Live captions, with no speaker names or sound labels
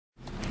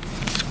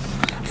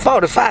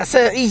45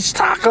 cents each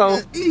taco.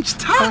 Each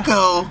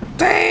taco?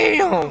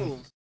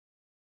 Damn.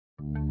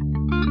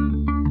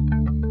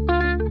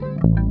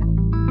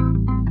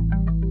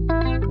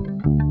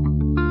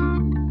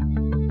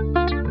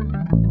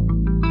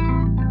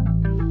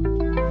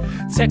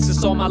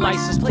 Texas on my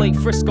license plate,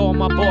 Frisco on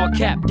my ball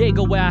cap.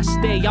 Dago where I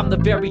stay, I'm the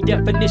very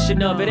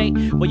definition of it.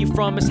 Ain't where you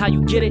from, it's how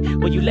you get it,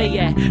 where you lay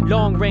at.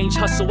 Long range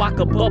hustle, I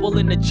could bubble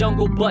in the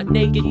jungle, butt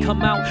naked.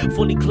 Come out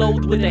fully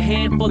clothed with a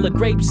handful of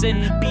grapes in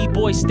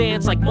B-boy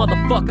stance like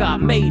motherfucker, I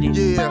made it.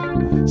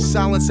 Yeah,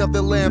 silence of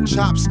the lamb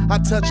chops. I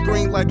touch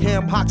green like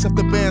ham hocks if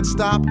the band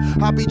stop.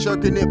 I be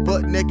jerking it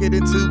butt naked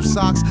in tube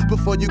socks.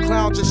 Before you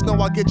clown, just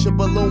know I get your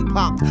balloon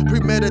popped.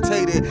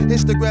 Premeditated,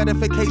 instant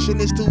gratification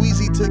is too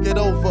easy to get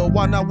over.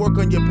 Why not work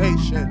on your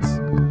patience?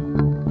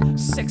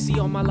 Sexy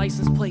on my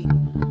license plate.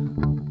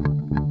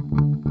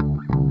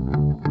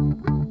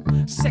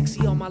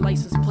 Sexy on my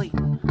license plate.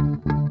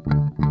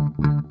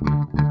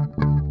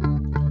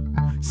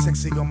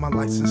 Sexy on my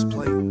license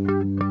plate.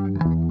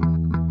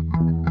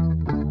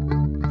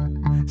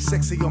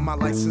 Sexy on my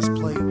license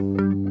plate.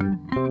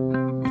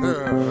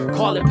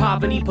 Call it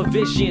poverty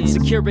provision,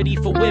 security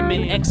for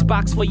women,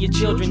 Xbox for your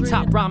children,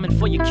 top ramen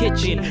for your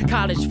kitchen,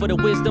 college for the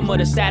wisdom of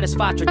the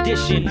satisfied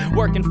tradition,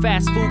 working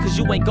fast food cause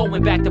you ain't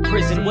going back to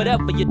prison,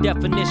 whatever your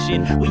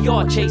definition. We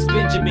all chase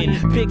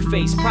Benjamin, big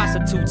face,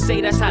 prostitutes, say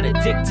that's how it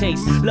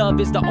dictates. Love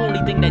is the only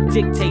thing that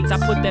dictates. I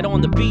put that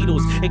on the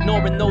Beatles,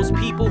 ignoring those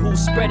people who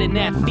spreading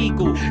that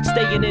fecal,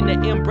 staying in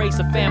the embrace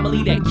of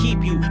family that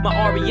keep you. My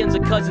Arians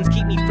and cousins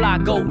keep me fly,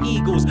 go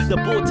Eagles. The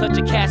bull touch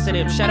of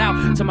Cassidy. Shout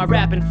out to my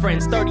rapping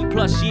friends, 30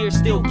 plus years,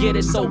 still get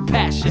it so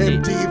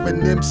passionate. MD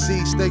and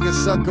MC, staying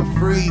sucker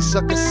free.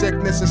 Sucker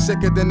sickness is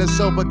sicker than a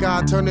sober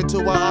guy. Turn into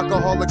an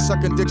alcoholic,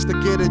 sucking dicks to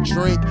get a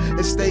drink.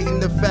 And stating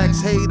the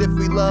facts, hate if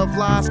we love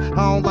lies. I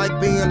don't like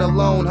being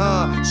alone,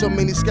 huh? So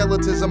many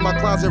skeletons in my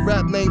closet,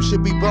 rap name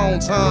should be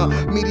Bones, huh?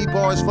 Meaty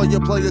bars for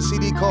your player,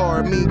 CD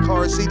car, mean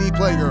car, CD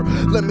player.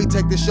 Let me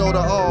take the shoulder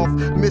off,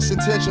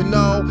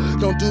 misintentional.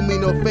 Don't do me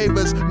no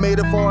favors. Made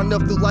it far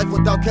enough through life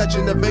without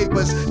catching the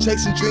vapors.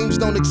 Chasing dreams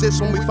don't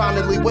exist when we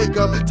finally wake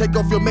up. Take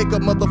off your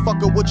makeup,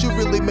 motherfucker, what you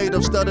really made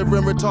of?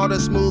 Stuttering, retarded,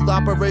 smooth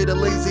operator,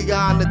 lazy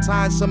eye, and the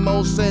time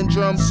Simone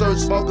syndrome, search,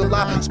 smoke a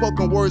lot,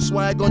 spoken word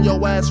swag on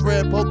your ass,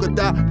 red polka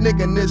dot,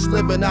 nigga this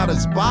living out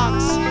his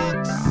box.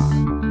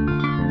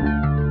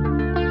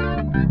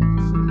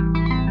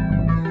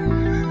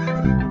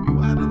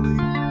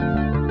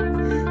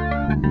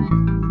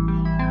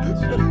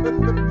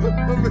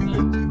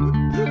 Finally.